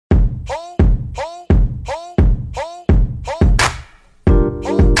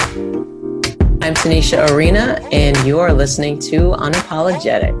I'm Tanisha Arena, and you're listening to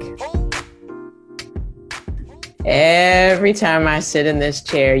Unapologetic. Every time I sit in this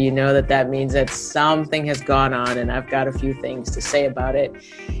chair, you know that means that something has gone on, and I've got a few things to say about it.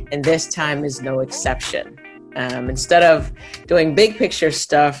 And this time is no exception. Instead of doing big picture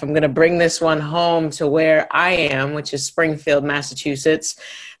stuff, I'm going to bring this one home to where I am, which is Springfield, Massachusetts,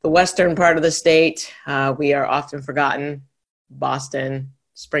 the western part of the state. We are often forgotten. Boston,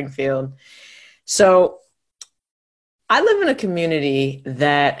 Springfield. So I live in a community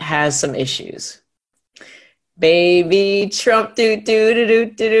that has some issues. Baby Trump,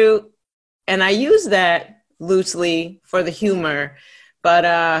 do. And I use that loosely for the humor.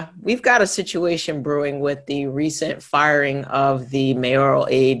 But we've got a situation brewing with the recent firing of the mayoral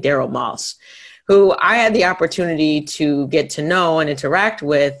aide, Daryl Moss, who I had the opportunity to get to know and interact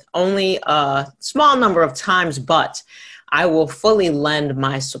with only a small number of times, but I will fully lend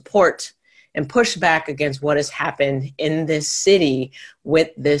my support and push back against what has happened in this city with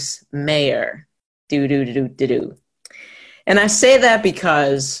this mayor. And I say that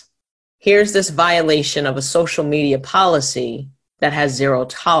because here's this violation of a social media policy that has zero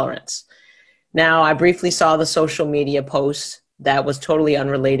tolerance. Now, I briefly saw the social media post that was totally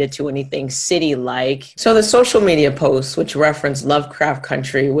unrelated to anything city-like. So the social media post, which referenced Lovecraft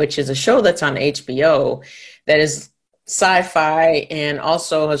Country, which is a show that's on HBO that is sci-fi and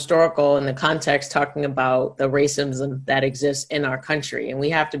also historical in the context, talking about the racism that exists in our country. And we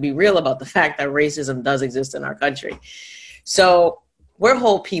have to be real about the fact that racism does exist in our country. So we're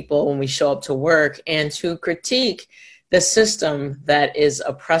whole people when we show up to work, and to critique the system that is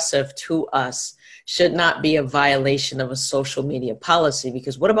oppressive to us should not be a violation of a social media policy,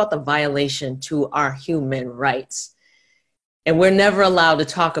 because what about the violation to our human rights? And we're never allowed to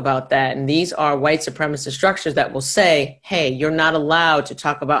talk about that. And these are white supremacist structures that will say, hey, you're not allowed to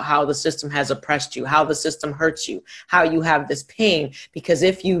talk about how the system has oppressed you, how the system hurts you, how you have this pain, because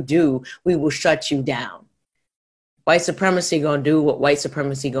if you do, we will shut you down. White supremacy gonna do what white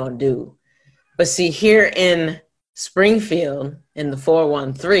supremacy gonna do. But see, here in Springfield, in the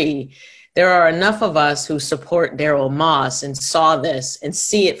 413, there are enough of us who support Daryl Moss and saw this and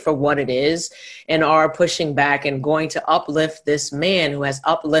see it for what it is and are pushing back and going to uplift this man who has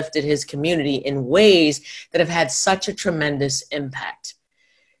uplifted his community in ways that have had such a tremendous impact.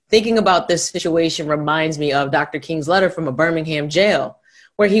 Thinking about this situation reminds me of Dr. King's letter from a Birmingham jail,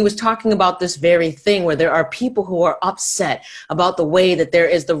 where he was talking about this very thing, where there are people who are upset about the way that there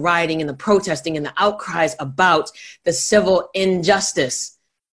is the rioting and the protesting and the outcries about the civil injustice.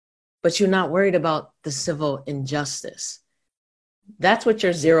 But you're not worried about the civil injustice. That's what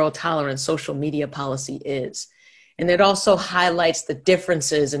your zero tolerance social media policy is. And it also highlights the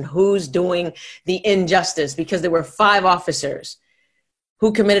differences in who's doing the injustice, because there were 5 officers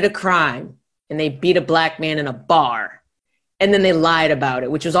who committed a crime and they beat a black man in a bar. And then they lied about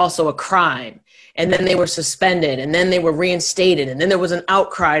it, which was also a crime. And then they were suspended, and then they were reinstated. And then there was an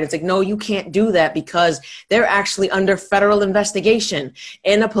outcry. And it's like, no, you can't do that, because they're actually under federal investigation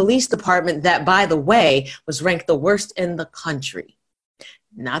in a police department that, by the way, was ranked the worst in the country.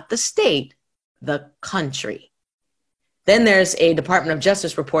 Not the state, the country. Then there's a Department of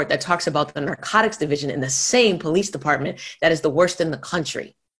Justice report that talks about the narcotics division in the same police department that is the worst in the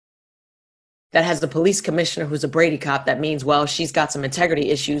country. That has the police commissioner who's a Brady cop. That means, well, she's got some integrity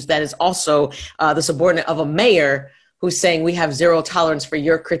issues. That is also the subordinate of a mayor who's saying we have zero tolerance for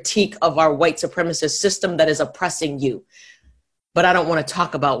your critique of our white supremacist system that is oppressing you. But I don't want to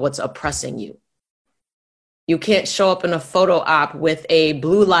talk about what's oppressing you. You can't show up in a photo op with a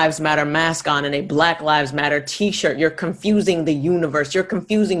Blue Lives Matter mask on and a Black Lives Matter t-shirt. You're confusing the universe. You're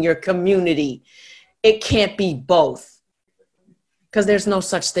confusing your community. It can't be both. Because there's no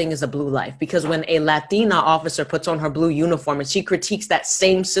such thing as a blue life. Because when a Latina officer puts on her blue uniform and she critiques that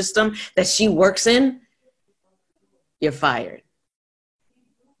same system that she works in, you're fired.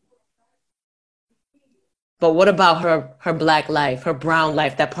 But what about her black life, her brown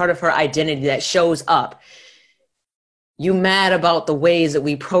life, that part of her identity that shows up? You mad about the ways that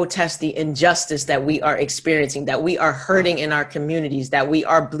we protest the injustice that we are experiencing, that we are hurting in our communities, that we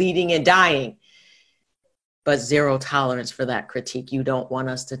are bleeding and dying. But zero tolerance for that critique. You don't want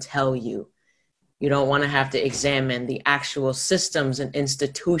us to tell you. You don't want to have to examine the actual systems and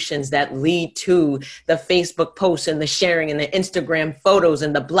institutions that lead to the Facebook posts and the sharing and the Instagram photos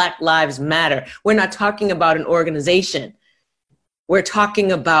and the Black Lives Matter. We're not talking about an organization. We're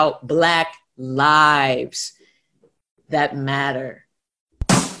talking about Black lives that matter.